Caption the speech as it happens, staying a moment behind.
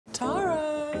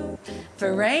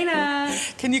Verena!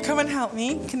 Can you come and help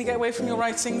me? Can you get away from your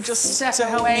writing just Step to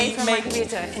help away me from make... my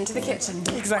computer into the kitchen.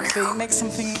 Exactly, make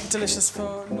something delicious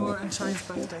for Noor and Shai's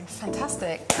birthday.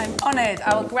 Fantastic. I'm honoured.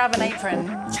 I will grab an apron.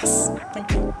 Yes,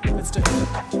 thank you. Let's do it.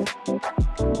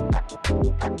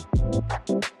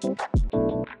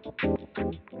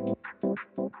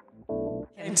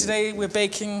 Okay, today we're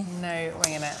baking... No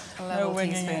winging it. No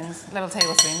winging teaspoons. Level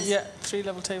tablespoons. Yeah, 3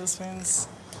 level tablespoons.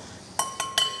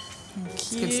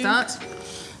 Thank you. Good start.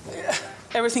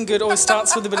 Everything good always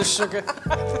starts with a bit of sugar.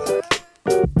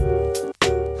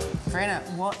 Verena,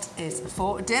 what is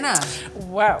for dinner?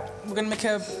 Wow, we're going to make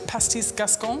a pastis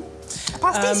Gascon. A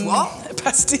pastis what? A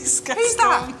pastis Gascon. Who's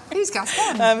that? Who's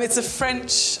Gascon? It's a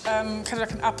French, kind of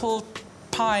like an apple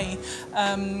pie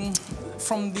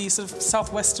from the sort of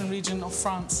southwestern region of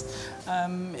France.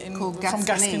 Called from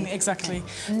Gascony, exactly.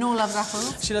 Okay. Noor loves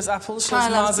apples. She loves apples, she Chai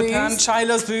loves marzipan, booze. Chai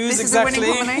loves booze, This exactly. is a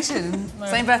winning combination. No.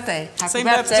 Same birthday. Happy Same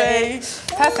birthday.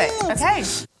 birthday. Perfect, okay.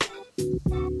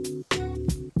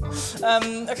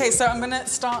 Okay, so I'm going to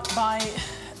start by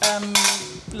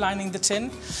lining the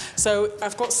tin. So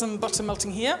I've got some butter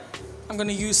melting here. I'm going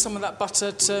to use some of that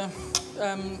butter to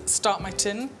start my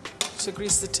tin, to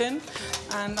grease the tin.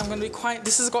 And I'm going to be quite,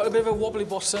 this has got a bit of a wobbly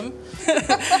bottom. So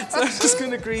I'm just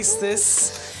going to grease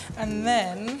this. And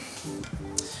then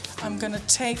I'm going to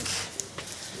take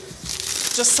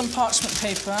just some parchment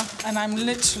paper and I'm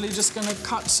literally just going to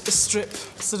cut a strip,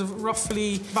 sort of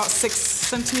roughly about 6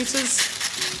 centimetres.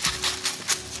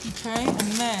 Okay,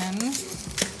 and then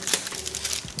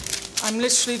I'm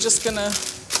literally just going to,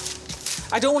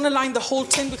 I don't want to line the whole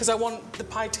tin because I want the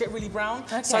pie to get really brown.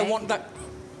 Okay. So I want that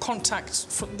contact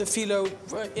from the phyllo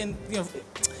in, you know,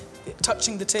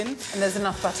 touching the tin. And there's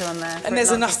enough butter on there. And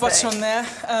there's enough butter on there.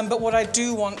 But what I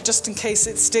do want, just in case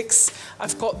it sticks,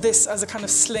 I've got this as a kind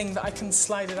of sling that I can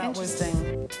slide it out with.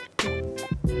 Interesting.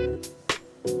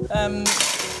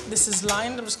 This is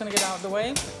lined. I'm just going to get it out of the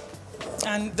way.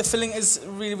 And the filling is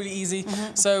really, really easy.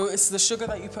 So it's the sugar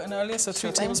that you put in earlier, so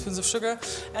 3 tablespoons of sugar,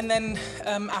 and then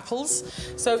apples.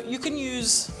 So you can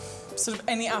use sort of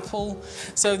any apple.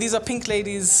 So these are pink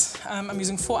ladies. I'm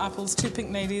using 4 apples, 2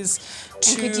 pink ladies.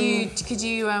 And could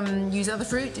you use other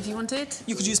fruit if you wanted?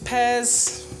 You could use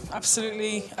pears,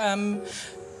 absolutely.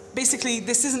 Basically,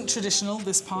 this isn't traditional,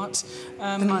 this part.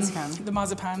 The marzipan. The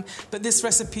marzipan. But this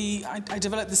recipe, I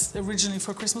developed this originally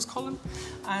for a Christmas column,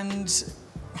 and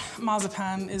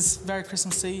marzipan is very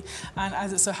Christmassy, and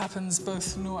as it so happens,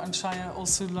 both Noor and Shaya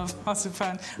also love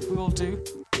marzipan. We all do.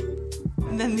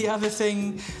 And then the other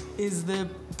thing is the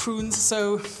prunes.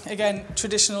 So again,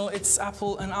 traditional, it's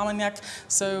apple and Armagnac.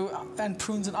 So, and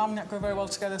prunes and Armagnac go very well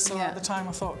together. So at the time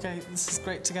I thought, okay, this is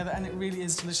great together, and it really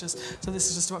is delicious. So this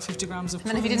is just about 50 grams of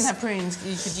prunes. And then if you didn't have prunes,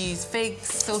 you could use figs,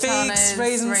 sultanas, figs,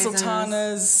 raisins,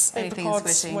 sultanas,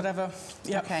 apricots, squishy. Whatever.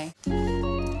 Yep. Okay.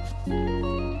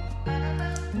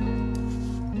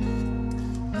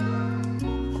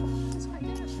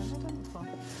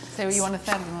 So you want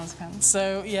 1/3 of the marzipan?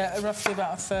 So yeah, roughly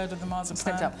about 1/3 of the marzipan.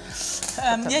 Stepped up.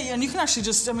 Yeah, and you can actually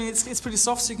just, I mean, it's pretty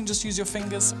soft, so you can just use your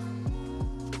fingers.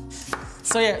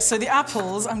 So yeah, so the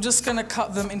apples, I'm just going to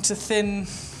cut them into thin,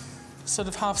 sort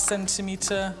of 1/2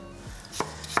 centimetre.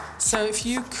 So if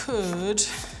you could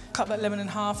cut that lemon in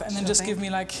half and then just give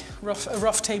me like a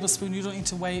rough tablespoon. You don't need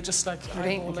to weigh it, just like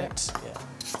eyeball it. Yeah.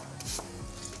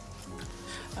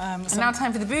 And now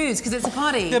time for the booze, because it's a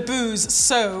party. The booze.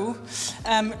 So,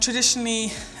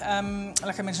 traditionally,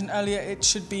 like I mentioned earlier, it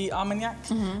should be Armagnac,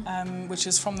 which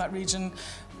is from that region,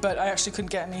 but I actually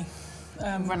couldn't get any.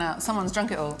 Run out. Someone's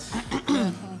drunk it all.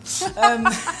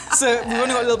 So we've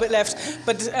only got a little bit left,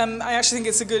 but I actually think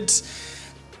it's a good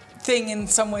thing in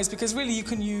some ways, because really you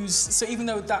can use, so even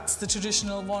though that's the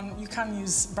traditional one, you can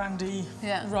use brandy,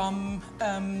 rum,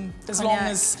 as long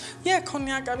as,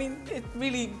 cognac. I mean, it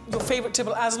really, your favourite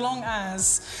tipple, as long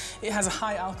as it has a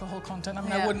high alcohol content. I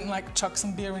mean, I wouldn't like chuck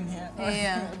some beer in here. Right?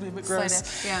 Yeah, it'd be a bit gross.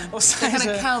 Cider. Or cider. So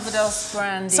kind of Calvados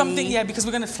brandy. Something, because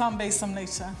we're going to flambe some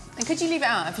later. And could you leave it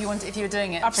out if you want, if you were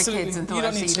doing it for kids and thought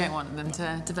actually you don't want them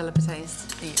to develop a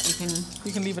taste?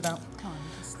 You can leave it out. Come on.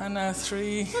 And now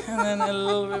 3, and then a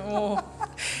little bit more.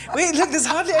 Wait, look, there's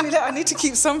hardly any left. I need to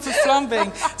keep some for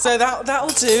flambing. So that'll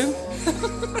do.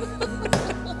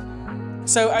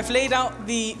 So I've laid out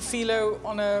the phyllo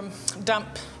on a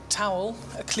damp towel,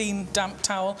 a clean damp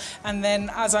towel, and then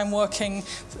as I'm working,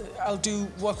 I'll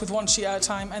work with one sheet at a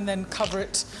time and then cover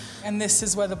it. And this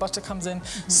is where the butter comes in.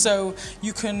 So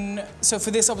you can, so for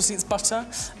this obviously it's butter,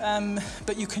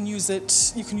 but you can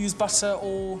use butter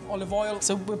or olive oil.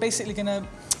 So we're basically gonna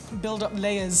build up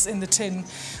layers in the tin,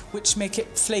 which make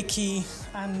it flaky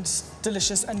and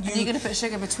delicious. And you're going to put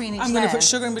sugar between each layer? I'm going to put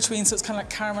sugar in between, so it's kind of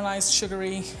like caramelized,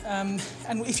 sugary. And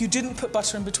if you didn't put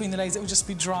butter in between the layers, it would just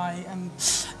be dry.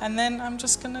 And then I'm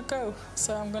just going to go.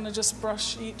 So I'm going to just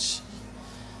brush each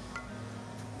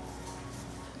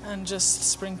and just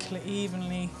sprinkle it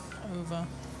evenly over.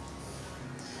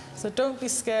 So don't be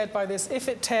scared by this. If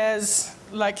it tears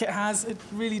like it has, it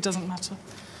really doesn't matter.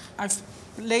 I've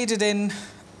laid it in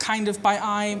kind of by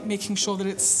eye, making sure that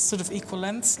it's sort of equal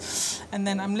lengths. And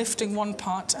then I'm lifting one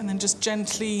part and then just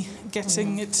gently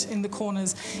getting it in the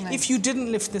corners. Nice. If you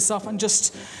didn't lift this up and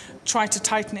just try to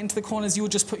tighten it into the corners, you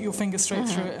would just put your finger straight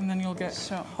through it and then you'll get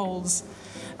holes.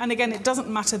 And again, it doesn't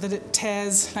matter that it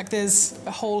tears, like there's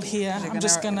a hole here. I'm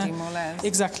just gonna do more layers.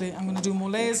 Exactly. I'm gonna do more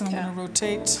layers and I'm gonna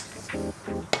rotate.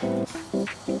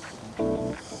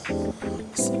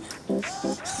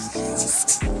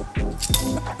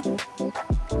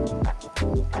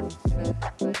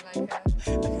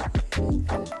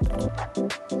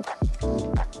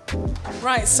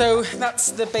 Right, so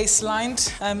that's the base lined.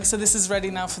 So this is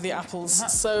ready now for the apples.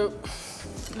 So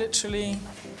literally,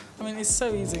 I mean, it's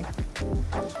so easy.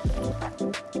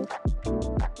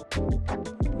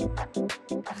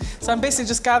 So I'm basically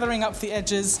just gathering up the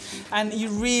edges, and you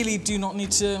really do not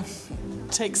need to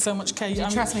take so much care. Do you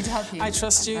trust me to help you? I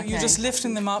trust you. Okay. You're just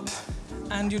lifting them up,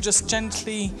 and you're just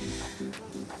gently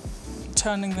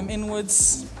turning them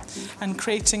inwards and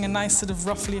creating a nice sort of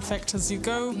ruffly effect as you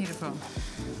go. Beautiful.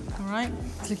 All right.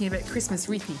 It's looking a bit Christmas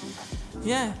wreathy.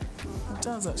 Yeah, it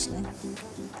does actually.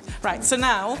 Right, so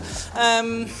now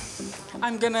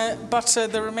I'm going to butter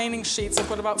the remaining sheets. I've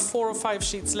got about 4 or 5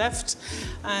 sheets left,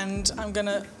 and I'm going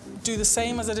to do the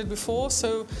same as I did before.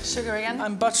 So sugar again?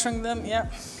 I'm buttering them,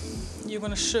 yeah. You're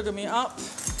going to sugar me up.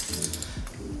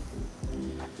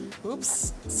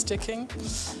 Oops, sticking.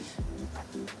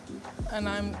 And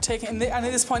I'm taking, and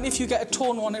at this point, if you get a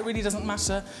torn one, it really doesn't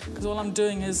matter, because all I'm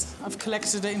doing is I've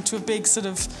collected it into a big sort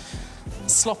of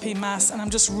sloppy mass, and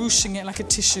I'm just ruching it like a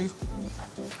tissue.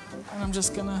 And I'm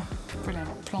just gonna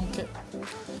plonk it.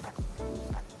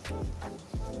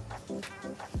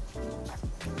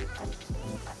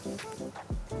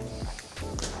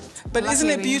 But isn't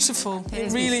it beautiful?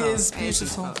 It really is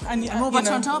beautiful. And more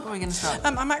butter on top, or are we going to stop?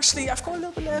 I've got a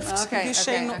little bit left. Okay, it'd be a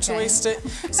shame not to waste it.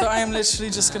 So I am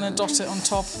literally just going to dot it on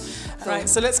top. Right,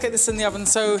 so let's get this in the oven.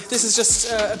 So this is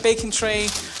just a baking tray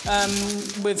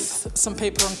with some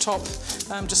paper on top,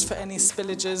 just for any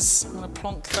spillages. I'm going to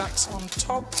plonk that on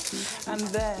top, and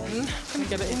then I'm going to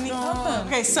get it in the oven.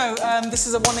 Okay, so this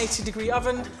is a 180-degree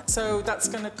oven, so that's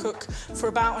going to cook for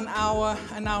about an hour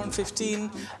and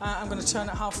 15. I'm going to turn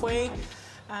it halfway,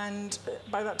 and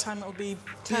by that time it'll be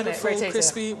beautiful,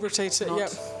 crispy. Rotate it, yeah.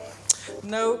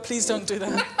 No, please don't do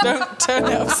that. Don't turn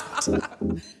it upside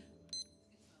down.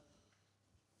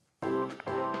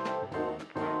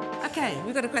 Okay,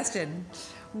 we've got a question.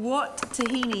 What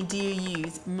tahini do you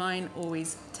use? Mine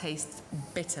always tastes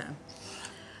bitter.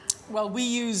 Well, we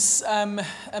use a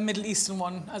Middle Eastern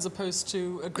one as opposed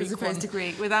to a Greek one. As opposed to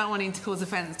Greek. Without wanting to cause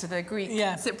offence to the Greek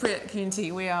Cypriot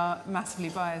community, we are massively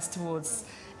biased towards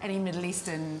any Middle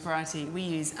Eastern variety. We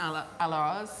use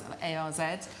al-arz,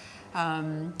 A-R-Z,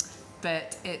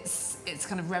 but it's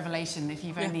kind of revelation if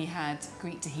you've only had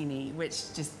Greek tahini,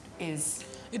 which just is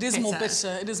It is more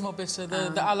bitter. It is more bitter.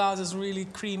 The al-arz is really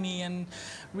creamy and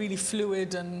really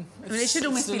fluid, and it should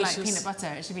almost be like peanut butter.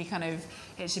 It should be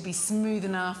it should be smooth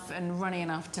enough and runny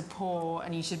enough to pour,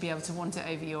 and you should be able to want it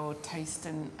over your toast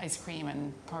and ice cream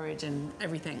and porridge and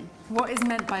everything. What is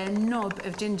meant by a knob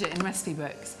of ginger in recipe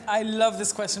books? I love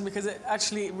this question because it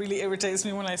actually really irritates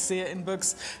me when I see it in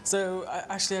books. So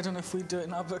I don't know if we do it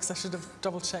in our books. I should have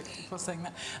double-checked before saying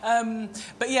that.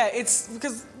 But yeah, it's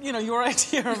because, you know, your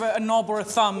idea of a knob or a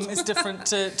thumb is different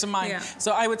to mine. Yeah.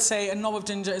 So I would say a knob of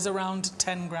ginger is around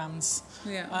 10 grams.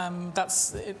 Yeah.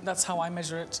 That's how I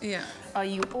measure it. Yeah. Are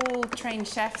you all trained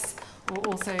chefs or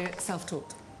also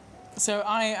self-taught? So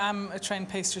I am a trained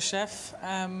pastry chef,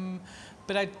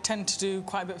 but I tend to do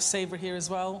quite a bit of savoury here as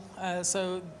well.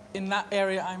 So in that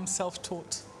area, I'm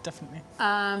self-taught, definitely.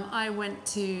 I went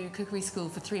to cookery school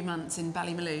for 3 months in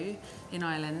Ballymaloe in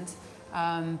Ireland,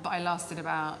 but I lasted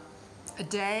about a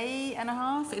day and a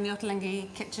half in the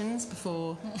Ottolenghi kitchens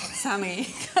before Sammy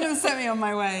kind of sent me on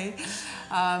my way.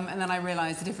 And then I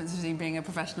realised the difference between being a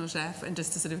professional chef and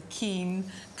just a sort of keen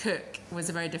cook was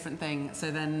a very different thing. So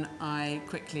then I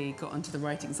quickly got onto the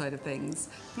writing side of things.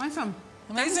 Nice fun.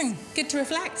 Amazing. Thanks. Good to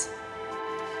reflect.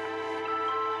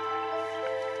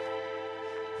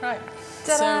 Right.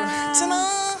 Ta-da! So,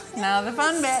 ta-da! Now the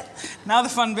fun bit. Now the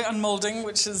fun bit on moulding,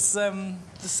 which is the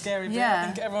scary bit. I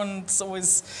think everyone's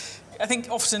always I think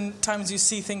oftentimes you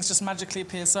see things just magically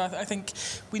appear, so I think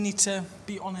we need to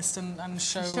be honest and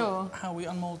show how we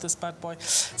unmold this bad boy.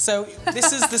 So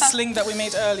this is the sling that we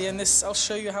made earlier, and I'll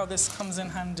show you how this comes in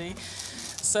handy.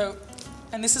 So,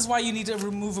 and this is why you need a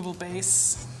removable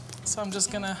base. So I'm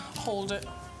just gonna hold it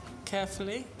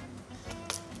carefully.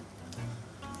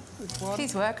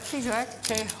 Please work, please work.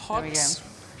 Okay, hot. There we go.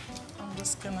 I'm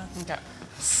just gonna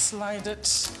slide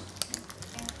it.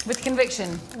 With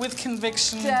conviction. With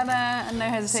conviction. Ta-da, and no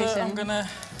hesitation. So I'm gonna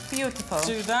do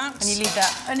that. And you leave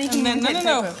that. And then,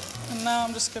 no. And now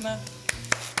I'm just gonna...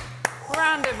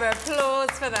 Round of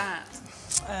applause for that.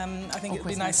 I think it'd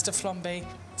be nice to flambe.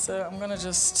 So I'm gonna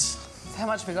just... How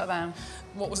much have we got there?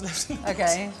 What was left in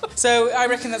Okay. So I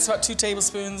reckon that's about 2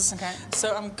 tablespoons. Okay.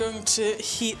 So I'm going to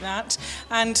heat that.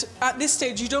 And at this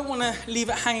stage, you don't want to leave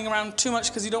it hanging around too much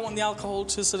because you don't want the alcohol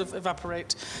to sort of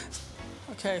evaporate.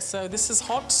 Okay, so this is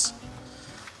hot.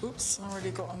 Oops, I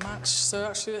already got a match. So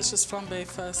actually, let's just flambe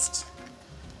first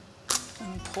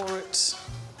and pour it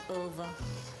over.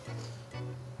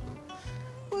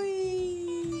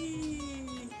 Whee!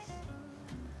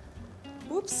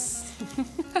 Oops.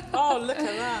 Oh, look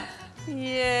at that.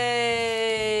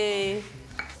 Yay!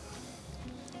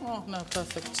 Oh, no,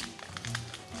 perfect.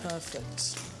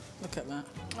 Perfect. Look at that.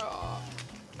 Oh.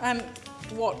 And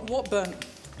what burnt?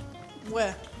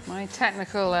 Where? My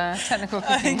technical cooking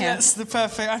I think here. that's the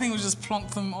perfect. I think we'll just plonk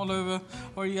them all over,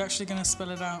 or are you actually going to spell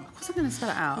it out? Of course I'm going to spell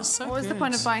it out. So what was the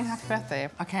point of buying Happy Birthday?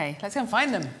 Okay, let's go and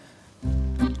find them.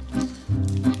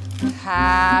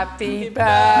 Happy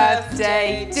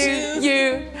birthday to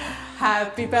you.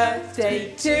 Happy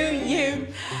birthday to you.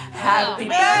 Happy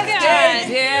birthday,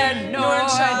 dear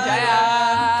Nordea.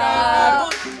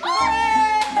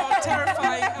 Oh,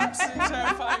 terrifying, absolutely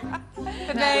terrifying.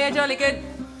 But they are jolly good.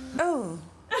 Oh,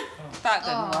 that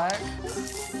didn't work.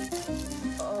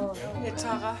 Oh,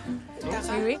 Tara.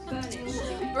 Oui.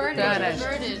 Bernage.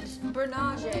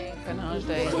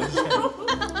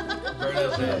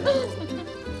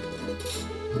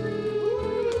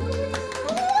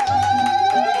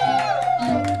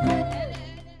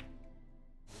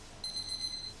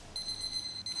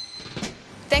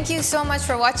 Thank you so much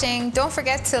for watching. Don't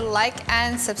forget to like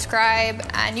and subscribe,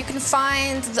 and you can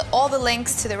find all the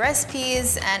links to the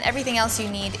recipes and everything else you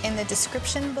need in the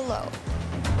description below.